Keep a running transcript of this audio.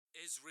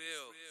is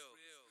real.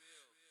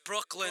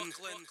 Brooklyn,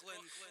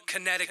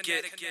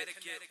 Connecticut,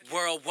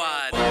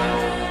 worldwide.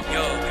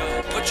 Yo,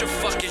 put your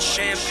fucking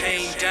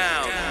champagne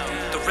down.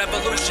 The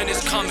revolution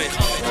is coming.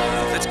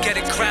 Let's get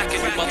it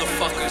cracking, you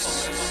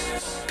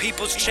motherfuckers.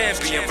 People's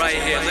champion right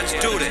here, let's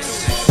do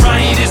this.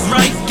 Right is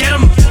right, get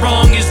 'em.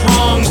 Wrong is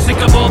wrong. Sick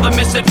of all the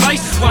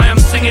misadvice, why I'm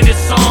singing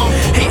this song.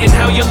 Hating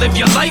how you live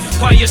your life,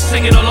 why you're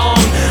singing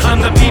along.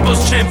 I'm the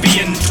people's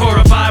champion,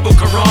 Torah, Bible,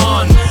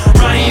 Quran.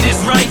 Right is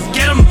right,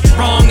 get 'em.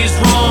 Wrong is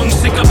wrong.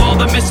 Sick of all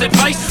the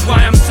misadvice, why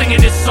I'm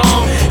singing this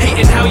song.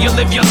 Hating how you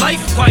live your life,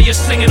 why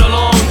you're singing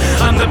along.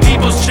 I'm the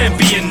people's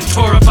champion,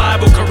 Torah,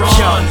 Bible,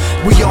 Quran.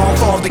 We all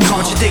involved in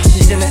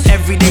contradictions in our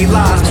everyday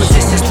lives, but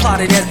this is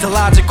plotted as the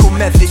logical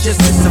method just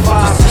to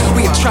survive.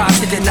 We have tried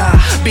to deny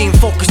being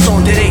focused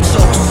on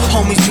derechos.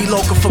 Homies be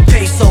looking for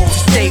pesos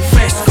to stay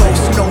frescos.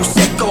 No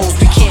set goals,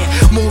 we can't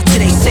move till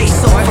they say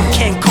so. From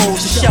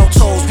Kenco's to shell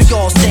toes, we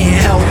all saying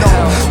hell no.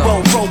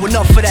 Well, growing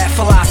up for that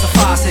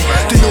philosophizing.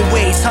 The new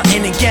ways,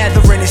 hunting and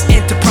gathering is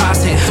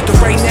enterprising. The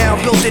right now,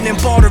 building and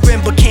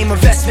bartering became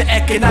investment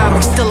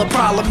economics. Still a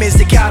problem is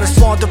it got us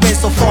wandering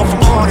so far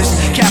from honest.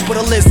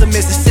 Capitalism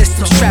is a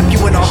system, strap you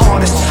in a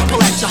harness.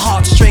 Pull at your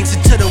heartstrings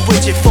until the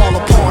widget fall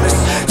upon us.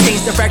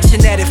 Change direction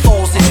that it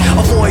falls in.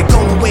 Avoid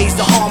going ways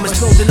to harm us.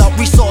 Building up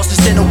resources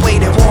in a way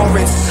that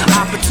warrants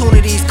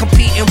opportunities,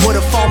 competing with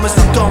a farmer's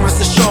endurance.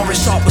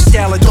 Assurance, sharp with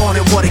style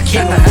adorning what it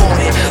can't afford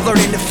it.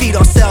 Learning to feed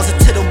ourselves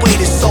until the weight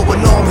is so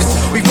enormous.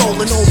 We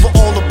rolling over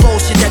all the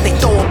bullshit that they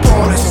throw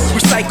upon us.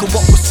 Recycle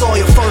what was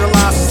soil,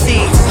 fertilize the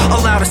seeds.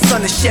 Allow the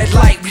sun to shed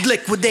light, we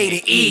liquidate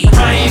and eat.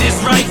 Right is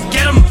right,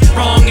 get 'em.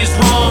 Wrong is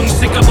wrong.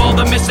 Sick of all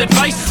the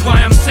misadvice, why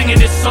I'm singing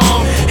this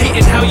song.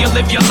 Hating how you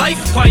live your life,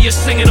 why you're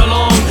singing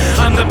along.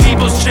 I'm the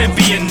people's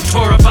champion,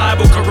 Torah,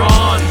 Bible,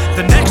 Quran.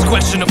 The next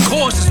question, of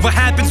course, is what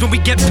happens when we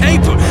get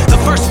paper. The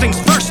first things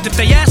first, if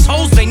they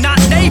assholes, they not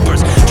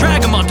neighbors.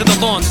 Drag them onto the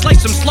lawn,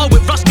 slice them slow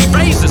with rusty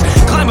razors.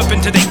 Climb up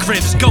into their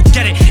cribs, go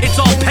get it, it's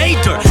all pay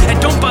dirt.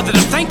 And don't bother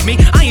to thank me,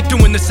 I ain't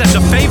doing this as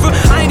a favor.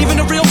 I ain't even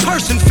a real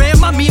person, fam,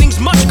 my meaning's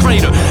much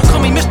greater.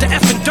 Call me Mr.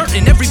 Effin' Dirt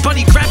and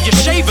everybody grab your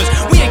shavers.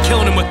 We ain't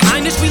killing them with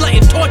kindness, we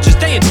lighting torches,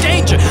 they in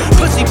danger.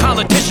 Pussy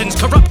politicians,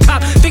 corrupt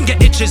cop, finger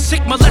itches.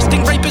 Sick,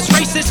 molesting, rapist,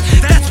 racist,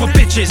 that's what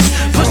bitches.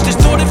 Push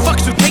distorted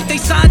fucks who take they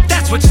side,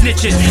 that's what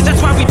snitches.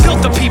 That's why we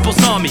built the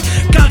people's army,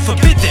 God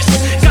forbid this.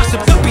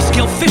 Gossip dumpy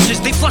skilled fishes,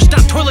 they flush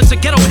down toilets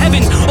of ghetto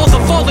heavens. All the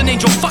fallen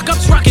angel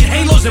fuck-ups rocking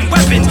halos and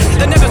weapons.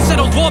 The never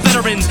settled war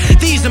veterans,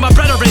 these are my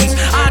brethrens.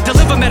 I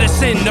deliver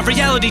medicine, a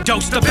reality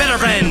dose, the better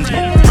end.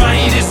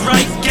 Right is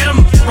right, get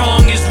 'em.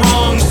 Wrong is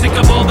wrong. Sick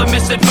of all the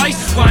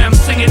misadvice, why I'm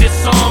singing this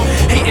song.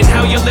 Hating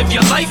how you live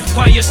your life,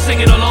 why you're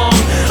singing along.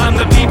 I'm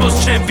the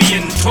people's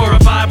champion, Torah,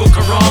 Bible,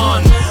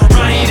 Quran.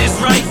 Right is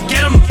right,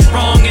 get 'em.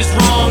 Wrong is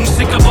wrong.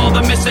 Sick of all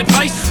the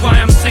misadvice, why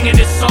I'm singing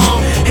this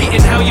song.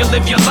 Hating how you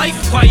live your life,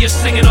 why you're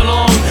singing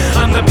along.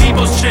 I'm the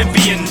people's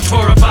champion,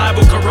 Torah,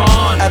 Bible,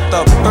 Quran. At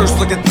the first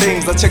look at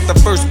things, I check the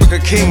first book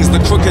of Kings. The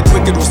crooked,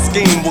 wicked will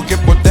scheme, will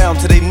get brought down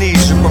to their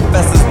knees. Your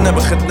professor's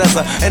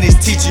Nebuchadnezzar, and he's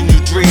teaching you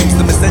dreams.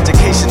 The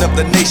miseducation of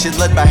the nation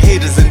led by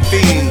haters and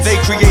fiends. They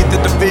create the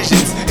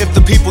divisions. If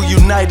the people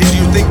united,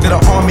 you think that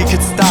an army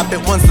could stop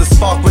it once the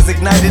spark was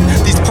ignited?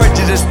 These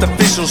prejudiced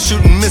officials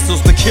shooting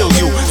missiles to kill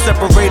you.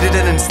 Separated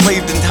and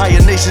enslaved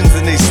entire nations,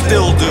 and they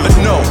still do. But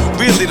no,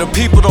 really the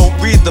people don't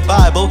read the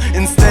Bible.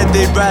 Instead,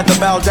 they'd rather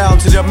bow down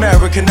to the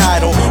American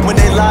Idol. When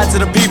they lie to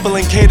the people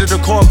and cater to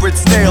corporate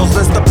stales,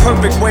 that's the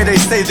perfect way they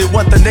say they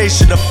want the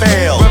nation to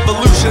fail.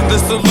 Revolution, the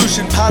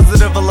solution,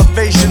 positive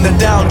elevation. The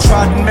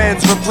downtrodden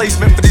man's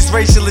replacement for these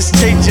racialist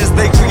changes.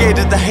 They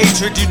created the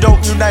hatred. You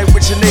don't unite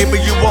with your neighbor,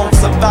 you won't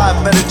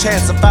survive. Better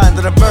chance of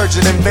finding a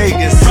virgin in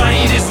Vegas.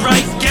 Right is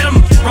right, get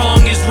 'em.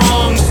 Wrong is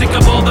wrong. Sick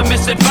of all the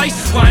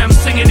misadvice, why I'm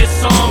singing this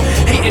song.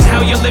 Hating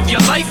how you live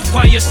your life,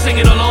 why you're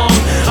singing along.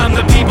 I'm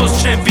the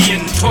people's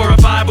champion, Torah,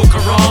 Bible,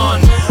 Quran.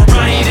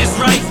 Right is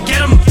right,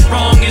 get 'em.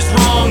 Wrong is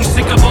wrong.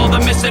 Sick of all the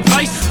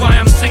misadvice, why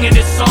I'm singing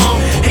this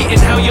song. Hating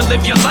how you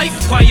live your life,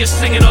 why you're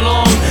singing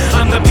along.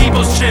 I'm the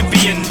people's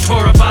champion,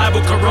 Torah,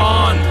 Bible,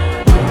 Quran.